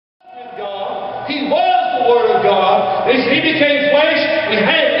He was the Word of God. He became flesh. We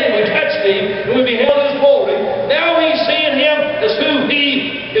handled Him, we touched Him, and we beheld His glory. Now we see in Him as who He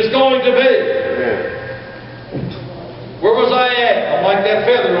is going to be. Where was I at? I'm like that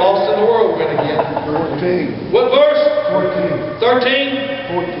feather lost in the whirlwind again. 14. What verse? 14. 13?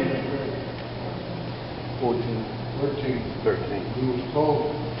 13. He was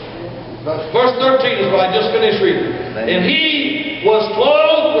told. Verse 13 is what I just finished reading. And He was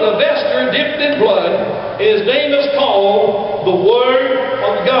clothed with a vesture dipped in blood, and His name is called the Word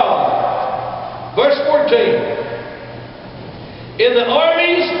of God. Verse 14. In the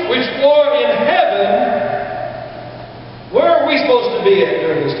armies which were in heaven, where are we supposed to be at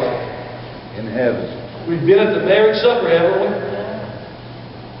during this time? In heaven. We've been at the marriage supper, haven't we?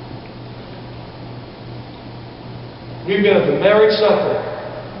 We've been at the marriage supper.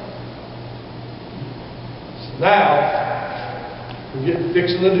 So now, we're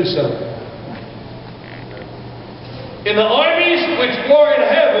fixing to do something. In the armies which were in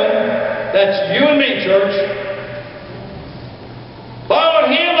heaven, that's you and me, church,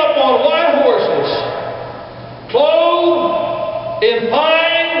 followed Him upon white horses, clothed in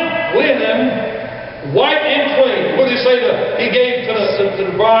fine linen, white and clean. What did He say He gave to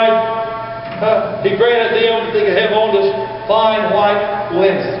the bride? He granted them that they could have on this fine white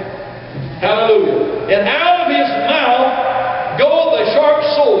linen. Hallelujah. And out of His mouth goeth a sharp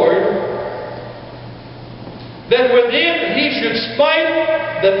sword, that with it He should smite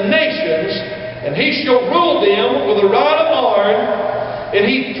the nations, and He shall rule them with a rod of iron, and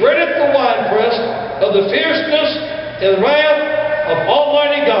He treadeth the winepress of the fierceness and wrath of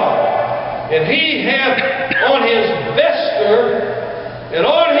Almighty God. And He hath on His vesture and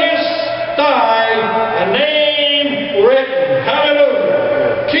on His thigh a name written.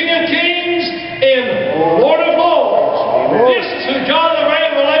 Hallelujah. King of Kings and Lord of Lords. This is who John the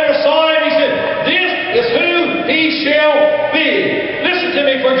Revelator saw, and he said, this is who He shall be. Listen to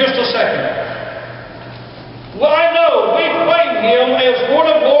me for just a second. Well, I know we claim Him as Lord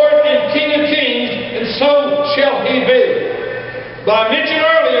of Lords and King of Kings, and so shall He be. But I mentioned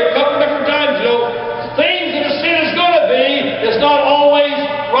earlier, a couple of different times, things that a sin is going to be is not always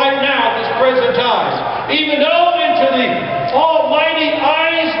right now at this present time. Even though into the almighty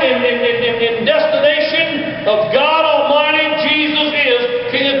eyes and destination of God Almighty, Jesus is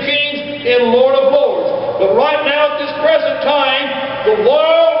King of Kings and Lord of Lords. But right now at this present time, the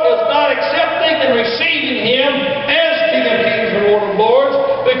world is not accepting and receiving Him as King of Kings and Lord of Lords,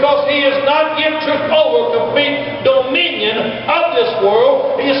 because He has not yet took over complete dominion of this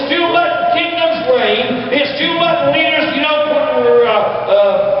world. He is still letting kingdoms reign. He is still letting leaders,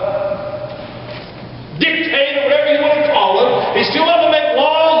 dictate or whatever you want to call it. He's still letting them make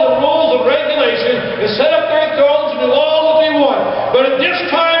laws and rules and regulations and set up their thrones and do all that they want. But at this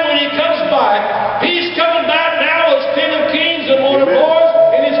time when He comes back, He's coming back now as King of Kings and Lord of Lords,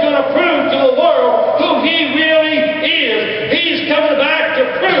 and He's going to prove to the world who He really is. He's coming back to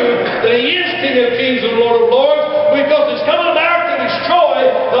prove that He is King of Kings and Lord of Lords, because He's coming back to destroy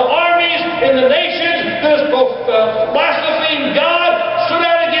the armies and the nations that has blasphemed God, stood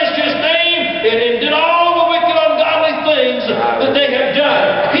out against His name, and did all the wicked, ungodly things that they have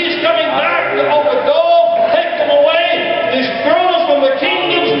done. He's coming back to overthrow, take them away, destroy us from the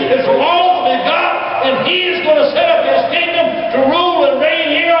kingdoms and from all that they got, and He is going to set up His kingdom to rule and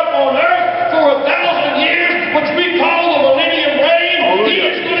reign here upon earth for 1,000 years, which we call the millennium reign. He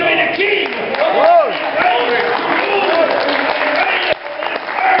is going to be the King of earth.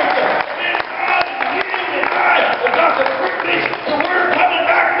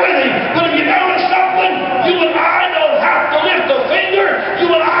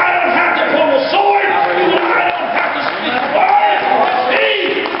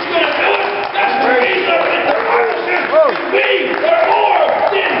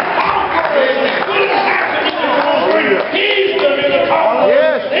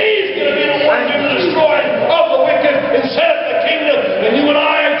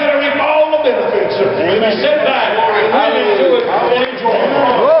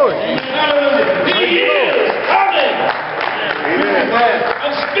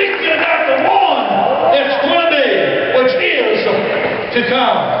 To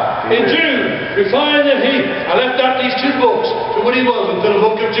come. In Jude, we find that I left out these two books to what He was into the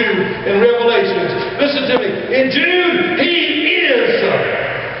book of Jude and Revelations. Listen to me. In Jude, He is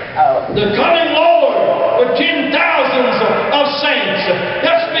the coming Lord with 10,000s of saints.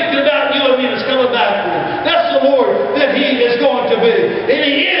 That's speaking about you and me that's coming back. That's the Lord that He is going to be. And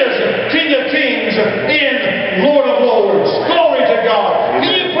He is King of Kings and Lord of Lords. Glory to God.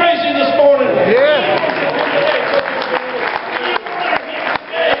 Can you praise Him this morning? Yeah.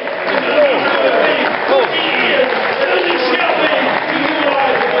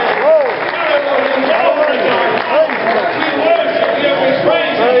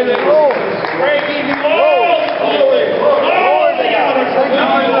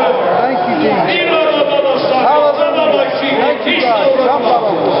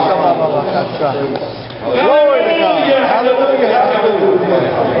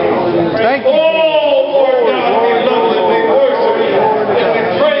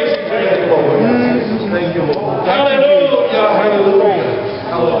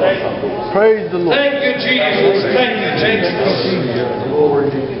 Praise the Lord. Thank you, Jesus. Thank you, Jesus.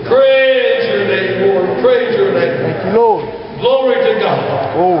 Praise your name, Lord. Praise your name. Thank you, Lord. Glory to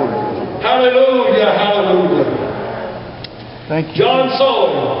God. Glory. Hallelujah, hallelujah. Thank you. John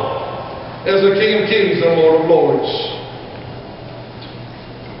saw him as the King of Kings and Lord of Lords.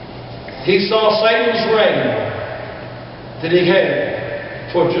 He saw Satan's reign that he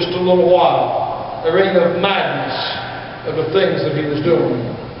had for just a little while. A reign of madness of the things that he was doing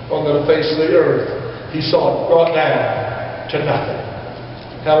on the face of the earth. He saw it brought down to nothing.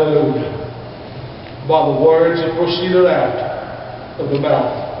 Hallelujah. By the words that proceeded out of the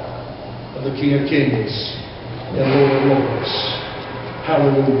mouth of the King of Kings and Lord of Lords.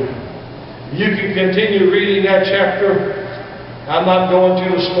 Hallelujah. You can continue reading that chapter. I'm not going to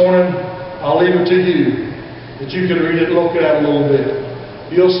this morning. I'll leave it to you, that you can read it and look at it a little bit.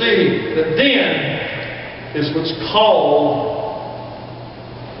 You'll see that then is what's called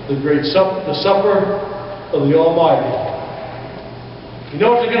the great supper, the supper of the Almighty. You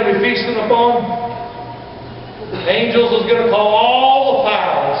know what they're going to be feasting upon? The angels is going to call all the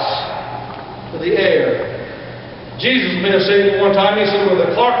fowls of the air. Jesus may have said one time, he said, where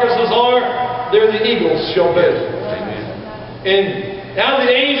the carcasses are, there the eagles shall be. And now the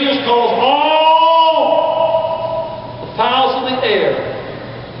angels calls all the fowls of the air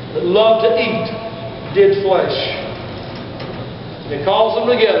that love to eat dead flesh. And he calls them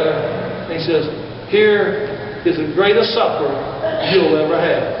together and he says, here is the greatest supper you'll ever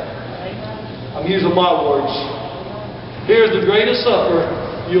have. I'm using my words. Here's the greatest supper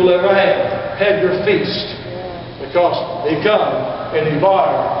you'll ever have. Have your feast. Because they come and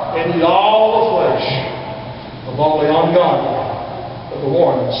devour and eat all the flesh of all the ungodly, of the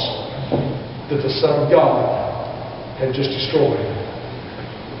ones that the Son of God had just destroyed.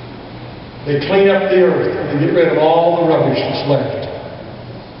 They clean up the earth and they get rid of all the rubbish that's left.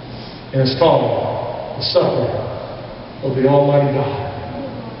 And it's called the supper of the Almighty God.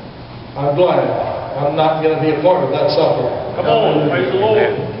 I'm glad I'm not going to be a part of that supper. Come on, praise the Lord.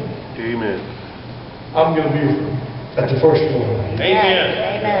 Amen. I'm going to be at the first one.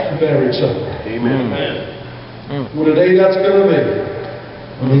 Amen. Marriage supper. Amen. Amen. What a day that's going to be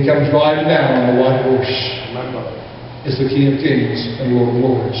when he comes riding down on the white horse. It's the King of Kings and Lord of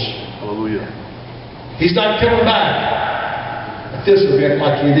Lords. Hallelujah. He's not coming back at this event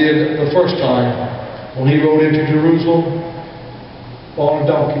like he did the first time when he rode into Jerusalem on a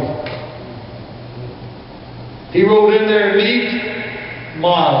donkey. He rode in there meek,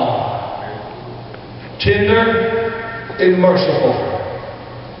 mild, tender, and merciful,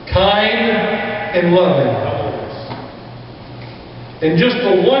 kind and loving. And just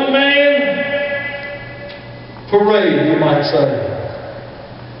a one-man parade, you might say.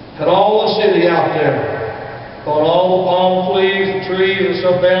 Had all the city out there. Brought all the palm leaves and trees and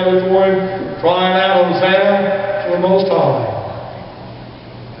stuff down before him, crying out, Hosanna to the Most High.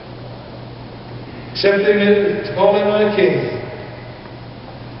 Accepting it to call him a king.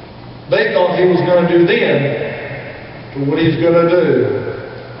 They thought he was going to do then to what he's going to do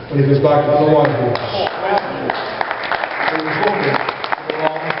when he goes back on the white horse. He was looking for the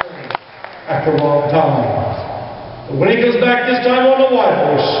wrong thing after a long time. But when he goes back this time on the white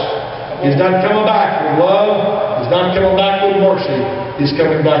horse, he's not coming back with love. He's not coming back with mercy. He's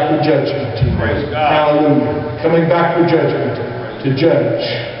coming back with judgment. Praise God. Hallelujah. Coming back with judgment to judge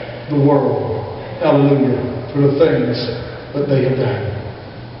the world. Hallelujah. For the things that they have done.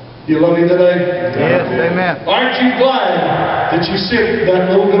 You love Him today? Yes, amen. Aren't you glad that you sipped that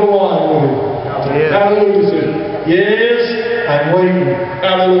little bit of wine with Him? Yes. Hallelujah. Yes, I'm waiting.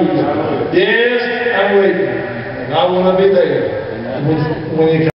 Hallelujah. Yes, I'm waiting. And I want to be there when He comes.